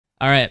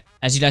Alright,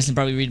 as you guys can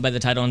probably read by the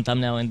title and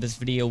thumbnail, in this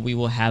video we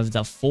will have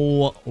the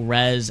full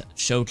res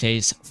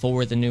showcase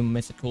for the new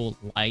Mythical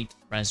Light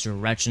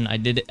Resurrection. I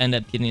did end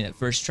up getting it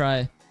first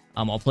try.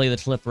 I'll play the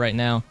clip right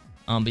now.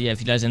 But yeah, if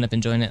you guys end up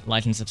enjoying it,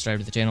 like and subscribe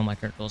to the channel. My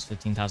current goal is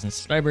 15,000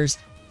 subscribers.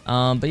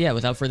 But yeah,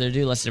 without further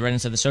ado, let's get right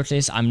into the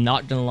showcase. I'm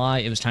not gonna lie,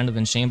 it was kind of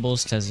in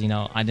shambles because, you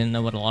know, I didn't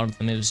know what a lot of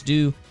the moves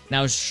do. And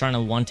I was just trying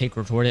to one-take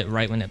record it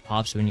right when it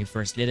pops when you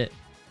first get it.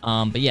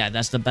 But yeah,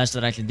 that's the best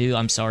that I could do.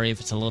 I'm sorry if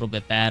it's a little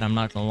bit bad. I'm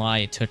not gonna lie,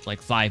 it took like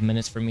 5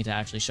 minutes for me to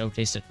actually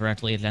showcase it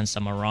correctly against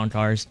some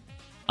Arontars.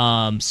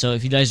 So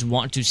if you guys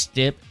want to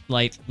skip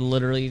like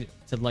literally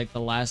to like the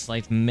last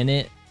like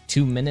minute,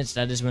 2 minutes,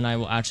 that is when I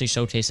will actually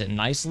showcase it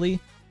nicely.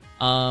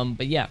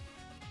 But yeah,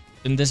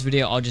 in this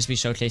video I'll just be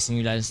showcasing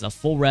you guys the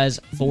full res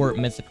for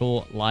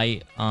Mythical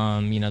Light.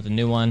 You know, the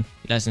new one.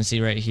 You guys can see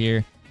right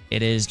here,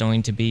 it is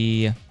going to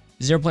be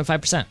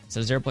 0.5%.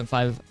 So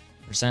 0.5%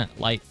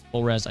 light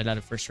full res. I got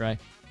it first try.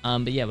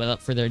 But yeah,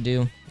 without further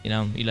ado, you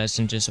know, you guys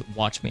can just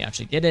watch me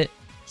actually get it,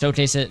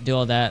 showcase it, do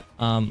all that.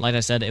 Like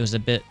I said, it was a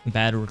bit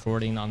bad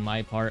recording on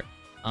my part,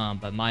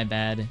 but my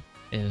bad.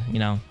 You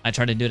know, I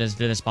tried to do it as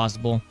good as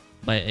possible,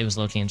 but it was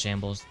low-key in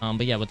shambles.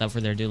 But yeah, without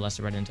further ado, let's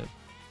get right into it.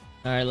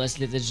 All right, let's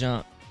get the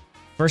jump.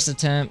 First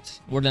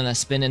attempt, we're gonna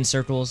spin in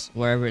circles.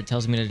 Wherever it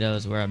tells me to go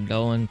is where I'm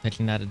going,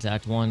 picking that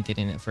exact one,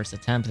 getting it first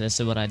attempt. This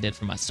is what I did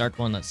for my start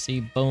one. Let's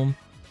see, boom.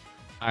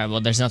 All right, well,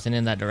 there's nothing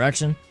in that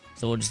direction,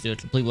 so we'll just do a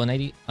complete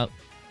 180. Oh,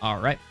 all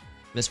right,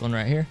 this one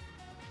right here.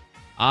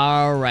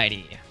 All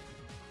righty,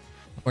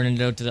 we're gonna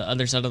go to the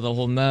other side of the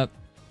whole map,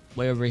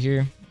 way over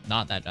here.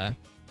 Not that guy.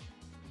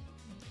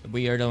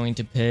 We are going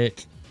to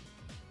pick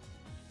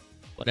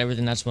whatever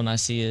the next one I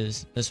see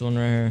is. This one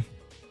right here.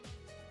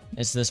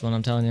 It's this one,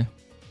 I'm telling you.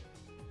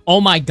 Oh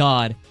my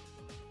god.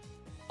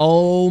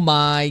 Oh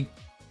my.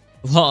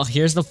 Well,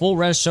 here's the full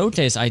res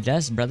showcase, I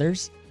guess,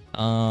 brothers.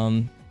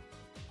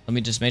 Let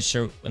me just make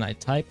sure when I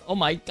type. Oh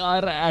my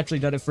god, I actually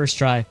got it first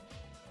try.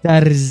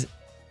 That is...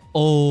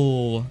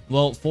 Oh,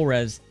 well, full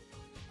res.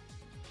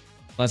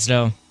 Let's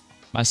go.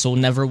 My soul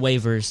never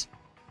wavers.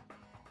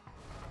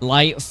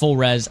 Light full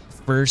res,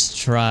 first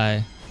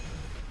try.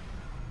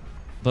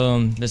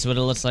 Boom. This is what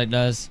it looks like,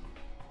 guys.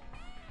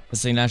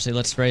 This thing actually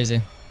looks crazy.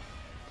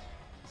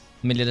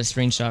 Let me get a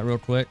screenshot real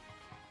quick.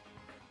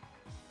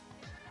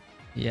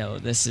 Yo,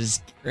 this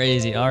is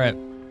crazy. All right,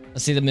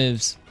 let's see the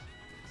moves.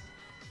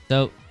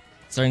 So,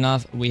 starting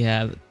off, we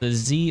have the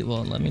Z.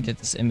 Well, let me get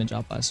this image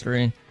off my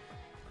screen.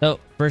 So,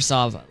 first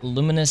off,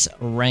 Luminous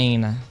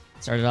Rain.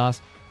 Started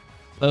off.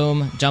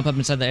 Boom. Jump up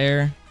inside the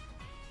air.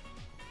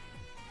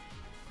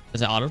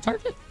 Is it auto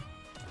target?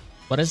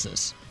 What is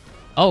this?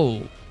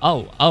 Oh.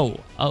 All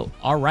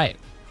right.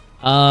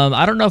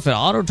 I don't know if it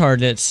auto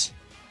targets,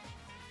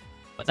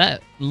 but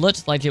that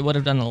looks like it would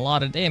have done a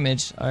lot of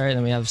damage. All right,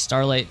 then we have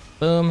Starlight.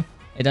 Boom.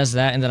 It does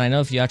that, and then I know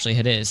if you actually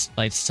hit it, it's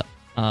like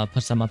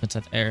puts them up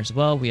inside the air as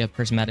well. We have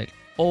Prismatic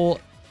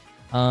Bolt.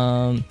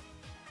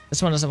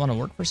 This one doesn't want to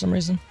work for some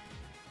reason.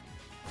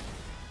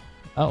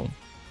 Oh.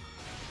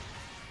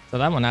 So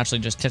that one actually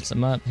just hits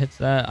them up, hits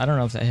that. I don't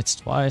know if that hits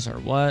twice or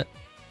what,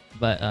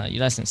 but you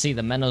guys can see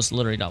the Menos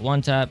literally got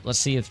one tap. Let's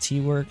see if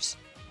T works.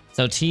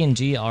 So T and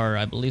G are,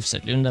 I believe,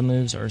 Segunda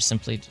moves, or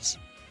simply just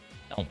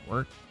don't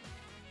work.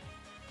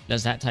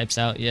 Does that types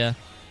out? Yeah.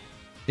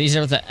 These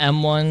are the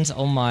M ones.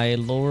 Oh my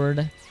lord.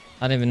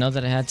 I didn't even know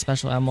that it had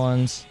special M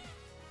ones.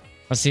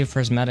 Let's see if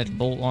Prismatic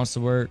Bolt wants to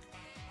work.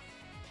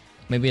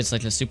 Maybe it's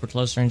like a super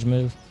close range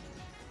move.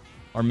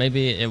 Or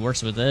maybe it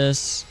works with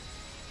this.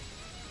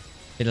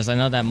 Because I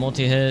know that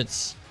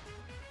multi-hits.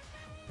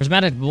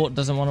 Prismatic Bolt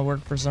doesn't want to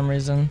work for some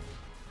reason.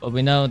 But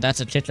we know that's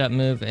a kick-up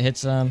move. It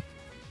hits them.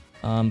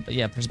 But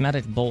yeah,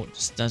 Prismatic Bolt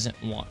just doesn't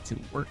want to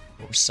work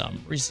for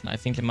some reason. I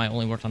think it might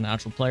only work on the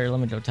actual player. Let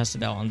me go test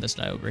it out on this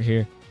guy over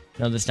here.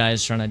 You know, this guy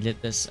is trying to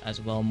get this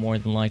as well, more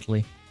than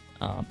likely.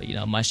 But you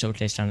know, my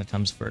showcase kind of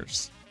comes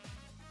first.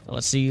 So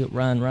let's see.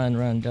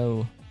 Run,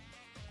 go.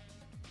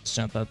 Let's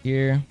jump up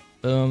here.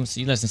 Boom. So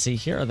you guys can see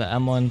here are the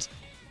M ones.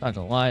 Not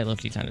gonna lie, it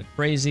looks kind of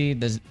crazy.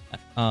 Does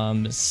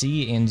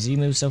C and Z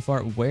move so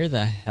far? Where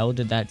the hell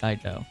did that guy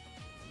go?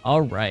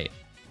 All right.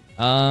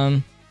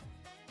 Well,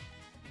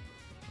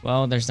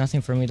 there's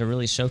nothing for me to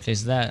really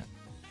showcase that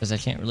because I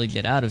can't really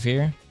get out of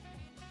here.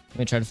 Let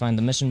me try to find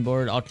the mission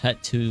board. I'll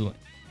cut to,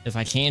 if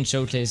I can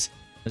showcase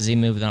the Z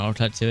move, then I'll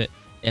cut to it.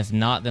 If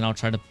not, then I'll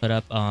try to put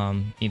up,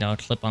 you know, a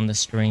clip on the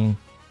screen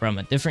from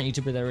a different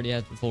YouTuber that already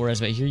has the full res.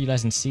 But here you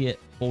guys can see it,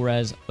 full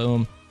res,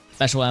 boom,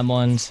 special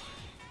M1s,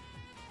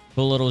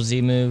 cool little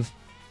Z move.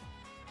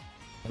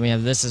 And we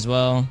have this as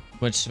well,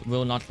 which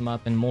will knock them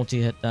up and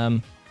multi-hit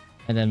them.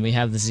 And then we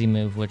have the Z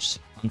move, which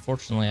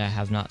unfortunately I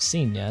have not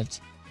seen yet.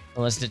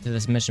 So let's get to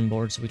this mission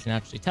board so we can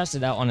actually test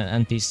it out on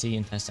an NPC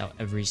and test out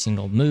every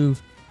single move.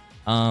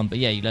 But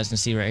yeah, you guys can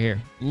see right here.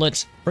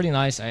 Looks pretty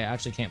nice. I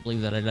actually can't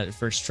believe that I did it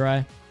first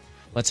try.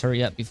 Let's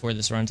hurry up before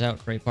this runs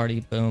out. Create party,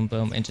 boom,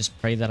 boom, and just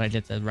pray that I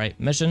get the right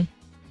mission.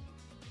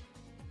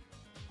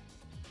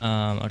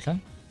 Okay.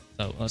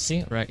 So let's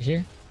see right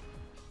here.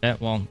 Okay,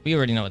 well, we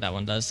already know what that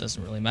one does.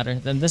 Doesn't really matter.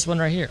 Then this one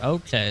right here.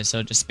 Okay, so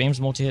it just spams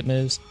multi-hit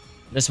moves.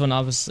 This one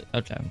obviously...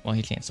 Okay, well,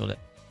 he canceled it.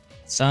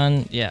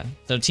 Sun, yeah.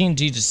 So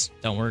TNG just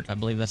don't work. I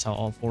believe that's how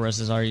all 4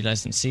 Reses are. You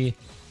guys can see.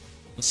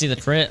 Let's see the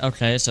crit.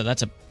 Okay, so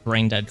that's a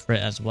brain dead crit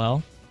as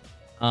well.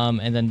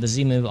 And then the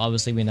Z move,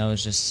 obviously, we know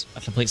is just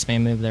a complete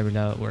spam move. There we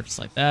go. It works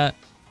like that.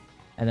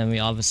 And then we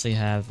obviously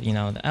have, you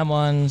know, the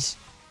M1s.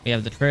 We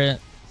have the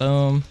crit.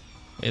 Boom.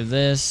 We have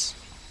this.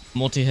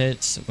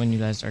 Multi-hits when you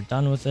guys are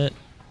done with it.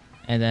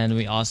 And then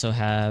we also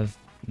have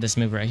this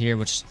move right here,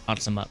 which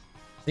pops them up.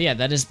 So yeah,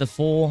 that is the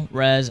full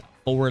res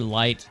 4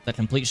 light, the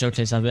complete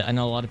showcase of it. I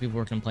know a lot of people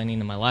were complaining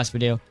in my last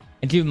video.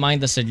 And keep in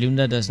mind, the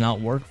Segunda does not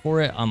work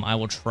for it. I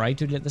will try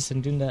to get the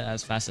Segunda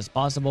as fast as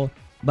possible,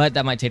 but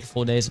that might take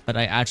full days. But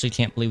I actually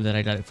can't believe that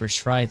I got it first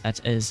try.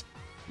 That is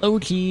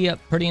low-key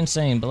pretty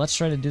insane. But let's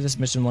try to do this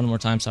mission one more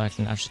time so I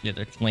can actually get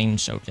the clean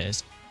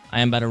showcase. I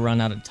am about to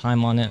run out of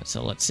time on it,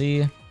 so let's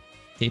see.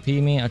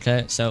 TP me.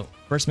 Okay, so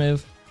first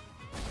move.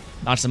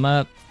 Knocks him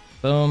up.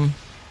 Boom.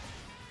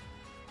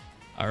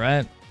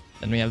 Alright.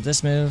 Then we have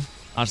this move.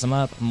 Knocks them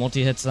up.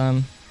 Multi-hits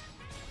them.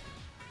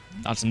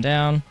 Knocks them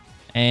down.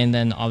 And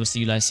then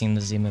obviously you guys seen the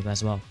Z move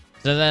as well.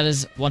 So that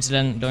is, once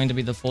again, going to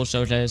be the full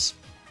showcase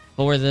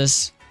for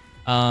this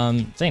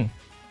thing.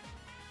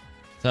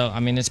 So, I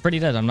mean, it's pretty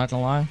dead. I'm not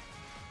gonna lie.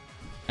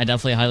 I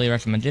definitely highly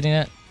recommend getting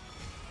it.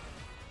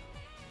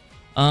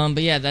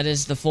 But yeah, that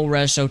is the full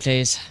res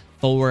showcase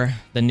for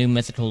the new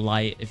Mythical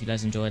Light. If you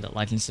guys enjoyed,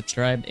 like and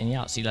subscribe. And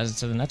yeah, I'll see you guys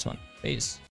into the next one. Peace.